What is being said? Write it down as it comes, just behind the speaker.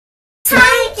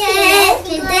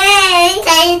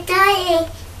Today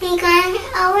he's gonna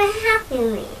open Happy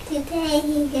Meal. Today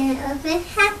he's gonna open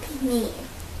Happy Meal.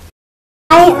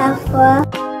 Hi, Ezra.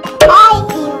 Hi,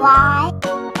 Eli.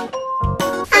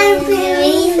 I'm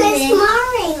believe it's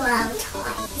Mario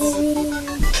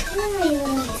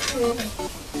toys.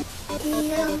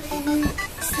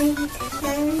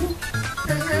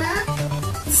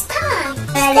 It's time.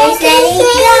 Ready, steady,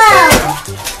 go.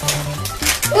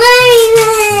 Mario.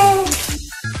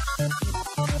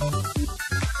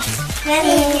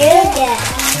 Ready, go.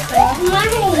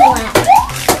 Mario.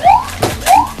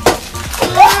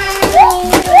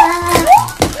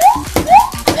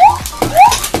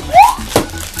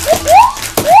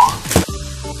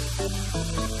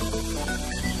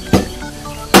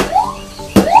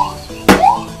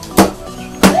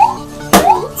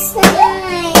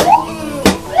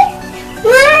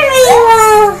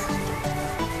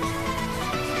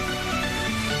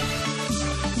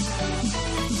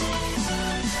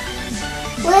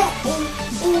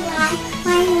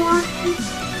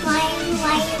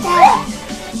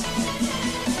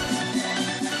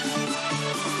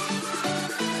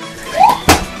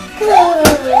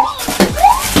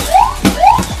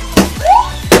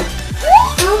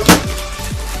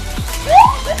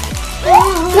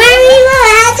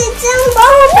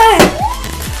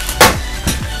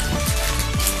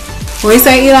 What do you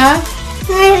say, Eli?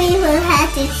 Mario had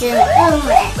to jump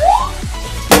over.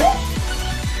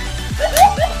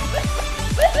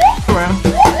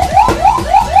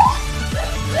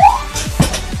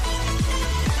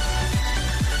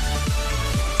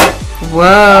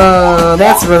 Whoa,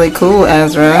 that's really cool,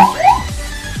 Ezra. I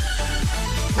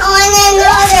want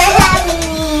another Happy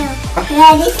Meal.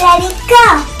 Ready, steady, go.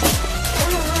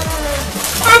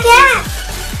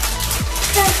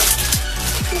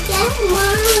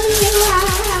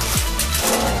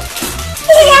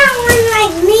 I got one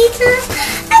like me too.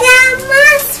 I got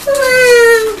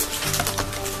mushroom.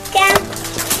 Got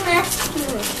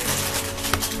mushroom.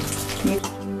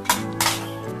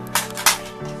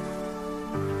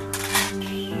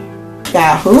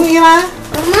 Got who, Eli?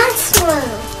 A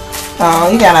mushroom. Oh,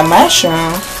 you got a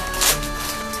mushroom.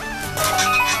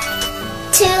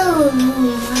 Two.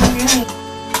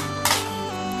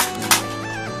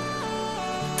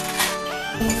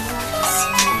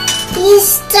 He's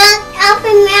stuck up a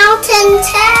mountain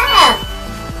top.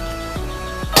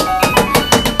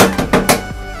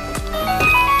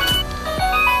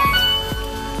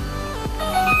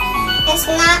 It's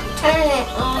not turning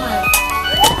on.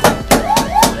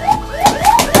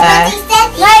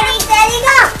 Ready, steady,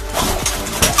 go.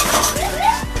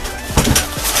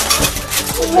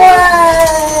 Whoa.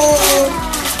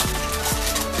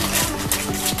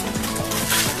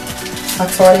 A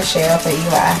tortoise shell for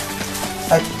Eli.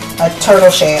 A turtle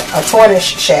shell. A tortoise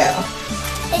shell.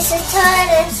 It's a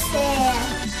tortoise shell.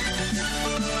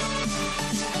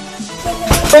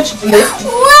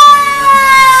 Whoa!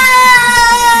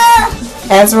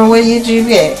 Ezra, what did you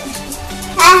get?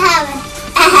 I have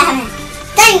it.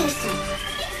 Dinosaur.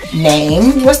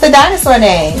 Name? What's the dinosaur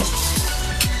name?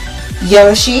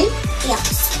 Yoshi?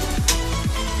 Yes.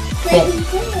 Yeah.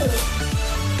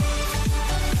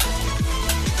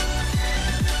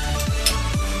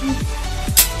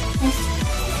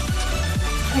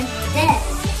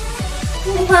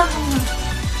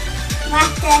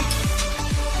 What's this?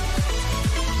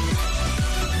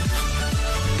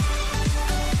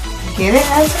 Get it,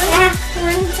 Ezra? Yeah,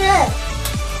 one, two.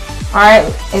 Alright,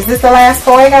 is this the last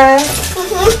toy, guys?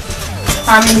 Mm-hmm.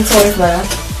 How many toys left?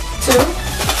 2?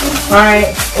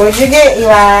 Alright, what'd you get,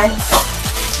 Eli?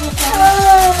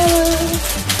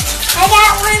 I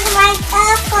got one like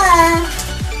Papa.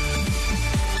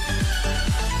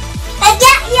 I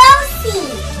got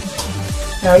Yoshi.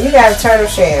 No, you got a turtle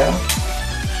shell.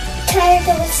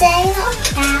 Turtle shell.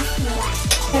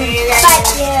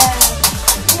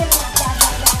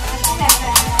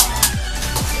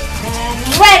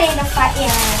 Ready to fight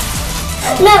you.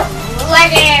 No,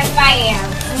 ready to fight you.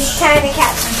 I'm trying to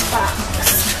catch some frogs.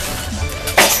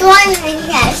 Trying to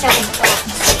catch some frogs.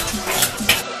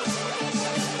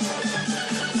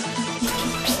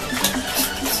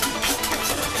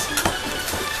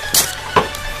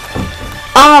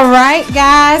 Alright,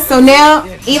 guys. So now,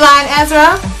 Eli and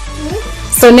Ezra.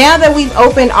 So now that we've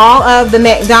opened all of the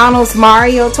McDonald's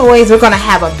Mario toys, we're going to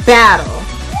have a battle.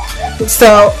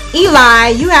 So, Eli,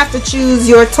 you have to choose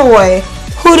your toy.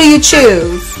 Who do you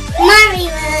choose? Mario.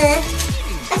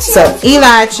 So,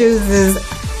 Eli chooses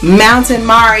Mountain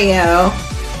Mario.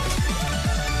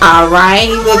 Alright,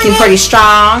 he's looking pretty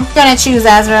strong. You're going to choose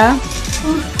Ezra.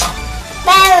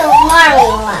 Battle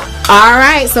Mario.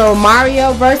 Alright, so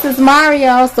Mario versus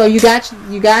Mario. So, you got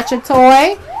your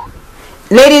toy.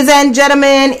 Ladies and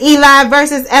gentlemen, Eli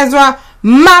versus Ezra.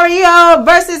 Mario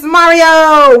versus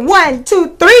Mario. 1,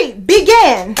 2, 3,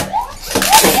 begin.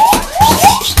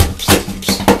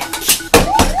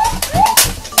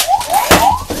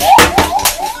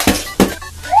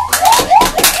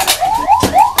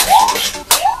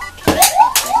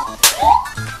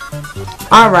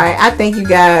 Alright, I think you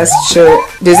guys should.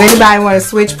 Does anybody want to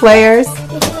switch players?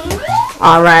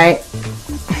 Alright.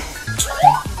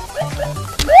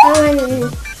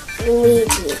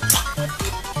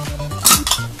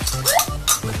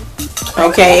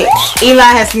 Okay, Eli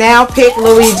has now picked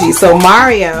Luigi. So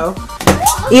Mario.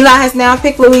 Eli has now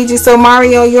picked Luigi. So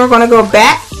Mario, you're going to go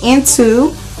back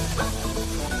into...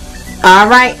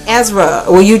 Alright, Ezra.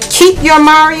 Will you keep your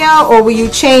Mario or will you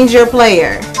change your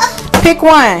player? Pick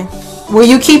one. Will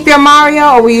you keep your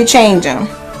Mario or will you change him?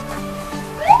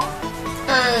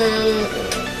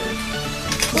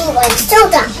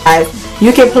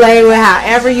 You can play with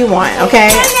however you want, okay?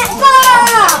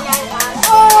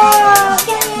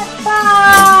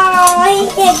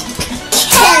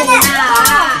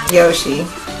 Yoshi.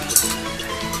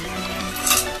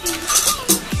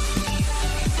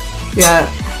 Yeah.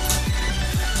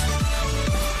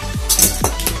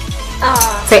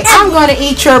 Say, I'm gonna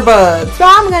eat your bugs. No,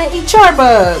 I'm gonna eat your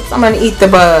bugs. I'm gonna eat the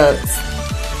bugs.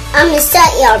 I'm gonna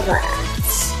set your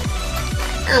bugs.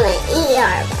 I'm gonna eat your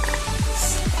bugs.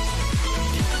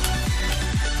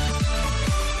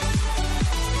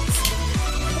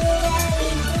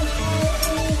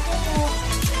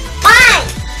 Fine.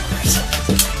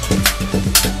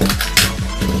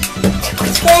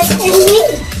 This is me.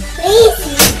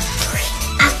 Easy.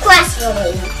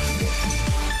 Aggressively.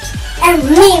 And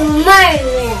me,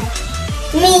 Mario.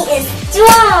 Me is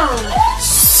strong.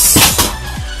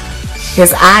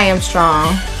 Because I am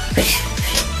strong.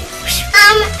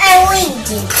 I'm a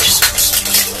Luigi.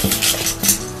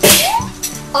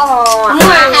 Oh,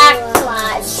 Mario.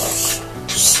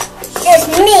 It's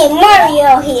me,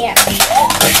 Mario here.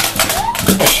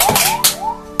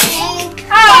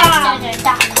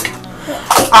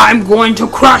 I'm going to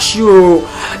crush you.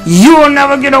 You will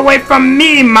never get away from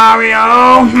me, Mario.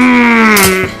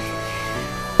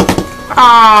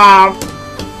 Ah.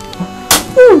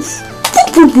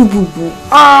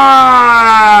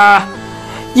 Ah.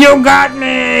 You got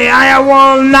me. I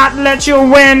will not let you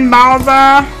win,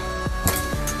 Bowser.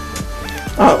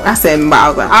 Oh, I said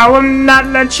Bowser. I will not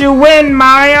let you win,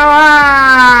 Mario.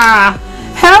 Ah.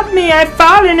 Help me. I've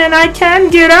fallen and I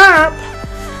can't get up.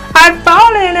 I've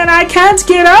fallen and I can't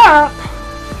get up.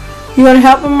 You want to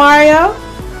help him, Mario?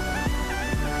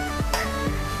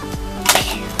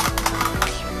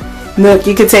 Look,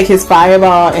 you could take his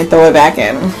fireball and throw it back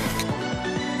at him.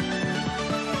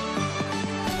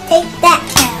 Take that,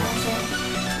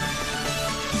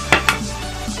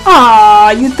 Bowser.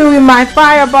 Aw, you threw my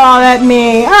fireball at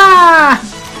me. Ah!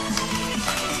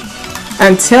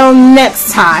 Until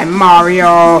next time,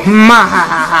 Mario.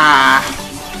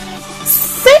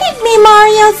 Save me,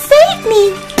 Mario. Save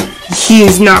me.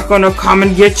 He's not gonna come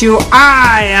and get you.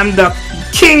 I am the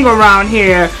king around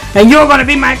here, and you're gonna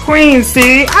be my queen,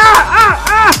 see?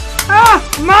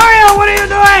 Mario, what are you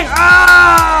doing?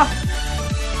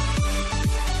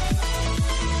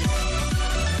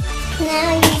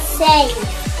 Now you save.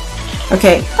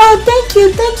 Okay. Oh, thank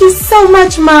you so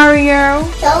much, Mario.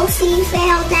 Josie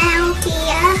fell down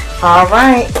here. All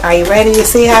right, are you ready to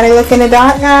see how they look in the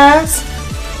dark, guys?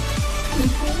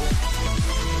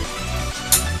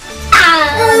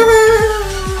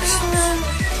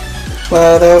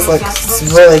 Well, those look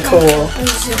really cool.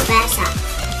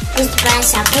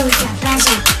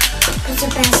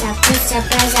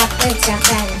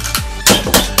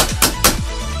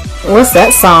 What's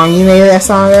that song? You made that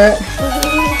song up?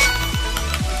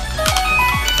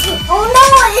 Oh no,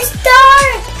 it's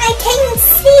dark! I can't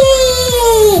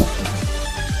see!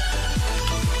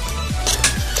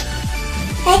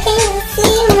 I can't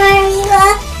see, Maria.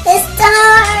 It's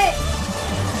dark!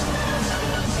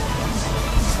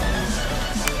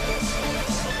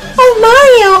 Oh,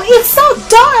 Mario, it's so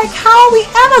dark. How are we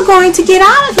ever going to get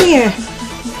out of here?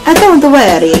 Don't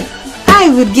worry. I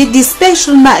will get this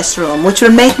special mushroom which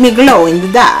will make me glow in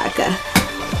the dark.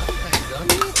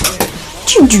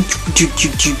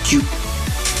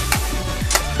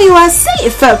 You are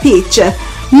safe, Peach.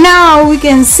 Now we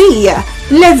can see.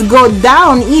 Let's go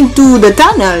down into the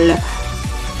tunnel.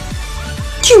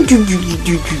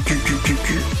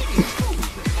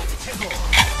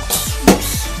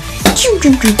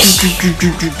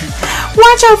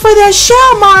 Watch out for that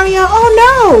shell, Mario. Oh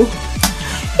no.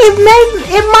 It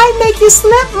might make you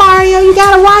slip, Mario. You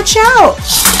gotta watch out.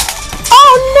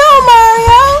 Oh no,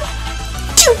 Mario.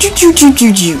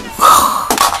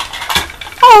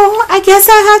 I guess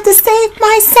I have to save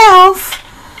myself.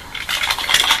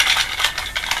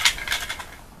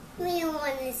 We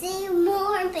want to see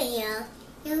more videos.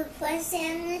 You put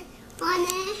them on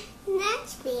the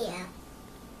next video.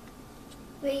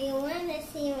 We want to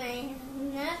see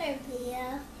another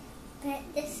video, but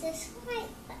the subscribe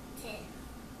button.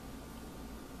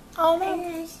 Oh, no.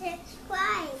 And the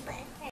subscribe button.